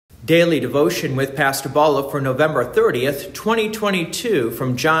Daily Devotion with Pastor Balla for November 30th, 2022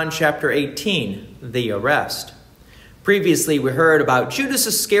 from John chapter 18, the arrest. Previously we heard about Judas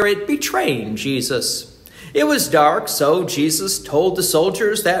Iscariot betraying Jesus. It was dark, so Jesus told the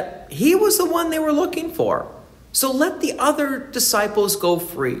soldiers that he was the one they were looking for. So let the other disciples go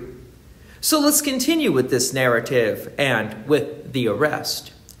free. So let's continue with this narrative and with the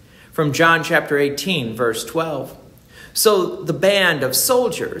arrest. From John chapter 18, verse 12. So the band of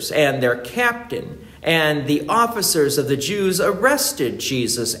soldiers and their captain and the officers of the Jews arrested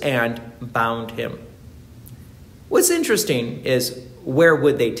Jesus and bound him. What's interesting is, where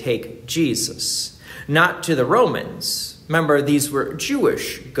would they take Jesus? Not to the Romans. Remember, these were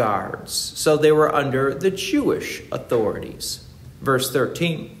Jewish guards, so they were under the Jewish authorities. Verse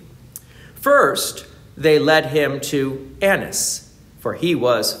 13. First, they led him to Annas, for he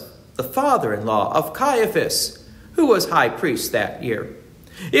was the father-in-law of Caiaphas, who was high priest that year.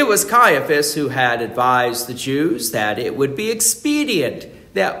 It was Caiaphas who had advised the Jews that it would be expedient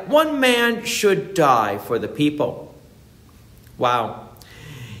that one man should die for the people. Wow.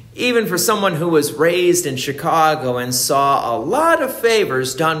 Even for someone who was raised in Chicago and saw a lot of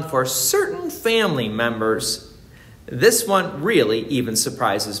favors done for certain family members, this one really even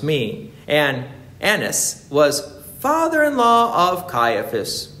surprises me. And Annas was father-in-law of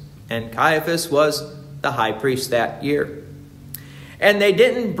Caiaphas, and Caiaphas was the high priest that year. And they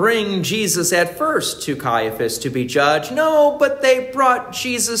didn't bring Jesus at first to Caiaphas to be judged. No, but they brought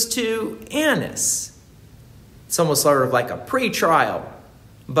Jesus to Annas. It's almost sort of like a pre-trial.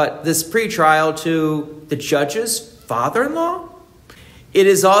 But this pre-trial to the judge's father-in-law? It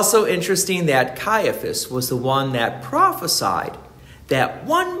is also interesting that Caiaphas was the one that prophesied that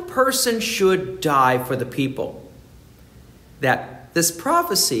one person should die for the people. That this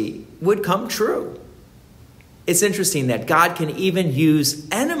prophecy would come true. It's interesting that God can even use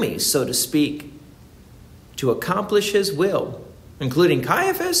enemies, so to speak, to accomplish his will, including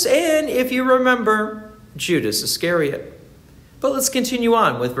Caiaphas and, if you remember, Judas Iscariot. But let's continue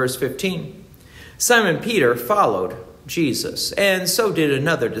on with verse 15. Simon Peter followed Jesus, and so did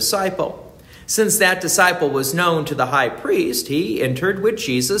another disciple. Since that disciple was known to the high priest, he entered with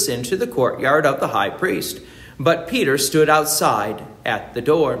Jesus into the courtyard of the high priest. But Peter stood outside at the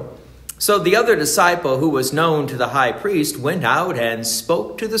door. So the other disciple who was known to the high priest went out and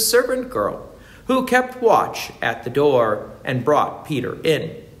spoke to the servant girl who kept watch at the door and brought Peter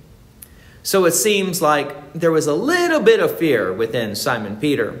in. So it seems like there was a little bit of fear within Simon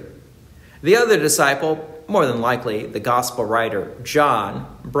Peter. The other disciple, more than likely the gospel writer John,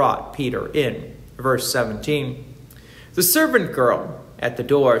 brought Peter in. Verse 17. The servant girl at the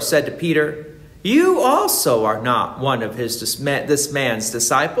door said to Peter, "You also are not one of this man's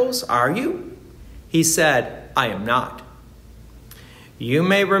disciples, are you?" He said, "I am not." You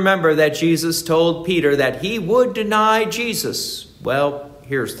may remember that Jesus told Peter that he would deny Jesus. Well,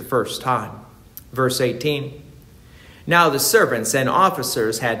 here's the first time. Verse 18. Now the servants and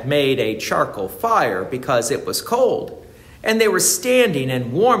officers had made a charcoal fire because it was cold, and they were standing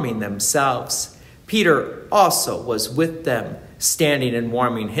and warming themselves. Peter also was with them, standing and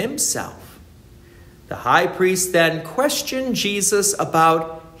warming himself. The high priest then questioned Jesus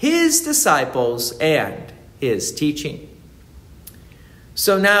about his disciples and his teaching.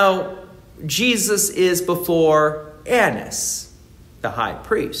 So now Jesus is before Annas, the high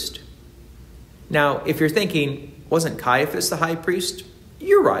priest. Now, if you're thinking, wasn't Caiaphas the high priest?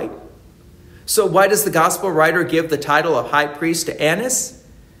 You're right. So why does the gospel writer give the title of high priest to Annas?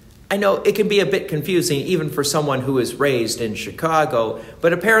 I know it can be a bit confusing even for someone who is raised in Chicago,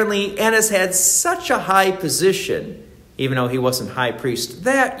 but apparently Annas had such a high position, even though he wasn't high priest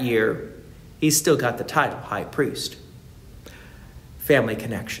that year, he still got the title high priest. Family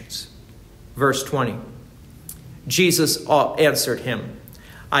connections. Verse 20. Jesus answered him,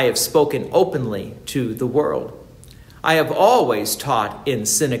 "I have spoken openly to the world. I have always taught in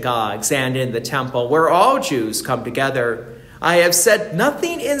synagogues and in the temple where all Jews come together. I have said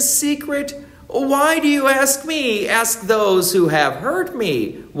nothing in secret. Why do you ask me? Ask those who have heard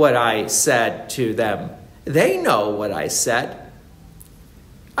me what I said to them. They know what I said."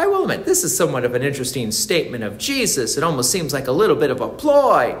 I will admit, this is somewhat of an interesting statement of Jesus. It almost seems like a little bit of a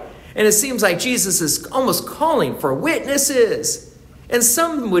ploy. And it seems like Jesus is almost calling for witnesses. And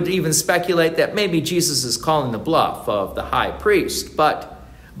some would even speculate that maybe Jesus is calling the bluff of the high priest. But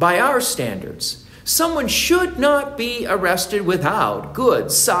by our standards, someone should not be arrested without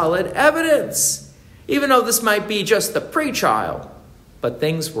good, solid evidence, even though this might be just the pre-trial. But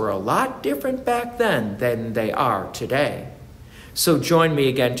things were a lot different back then than they are today. So join me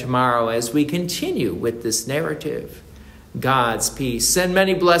again tomorrow as we continue with this narrative. God's peace and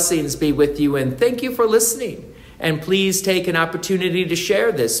many blessings be with you, and thank you for listening. And please take an opportunity to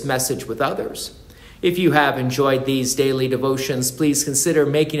share this message with others. If you have enjoyed these daily devotions, please consider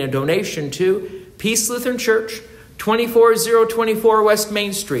making a donation to Peace Lutheran Church, 24024 West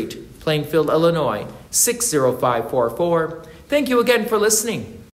Main Street, Plainfield, Illinois, 60544. Thank you again for listening.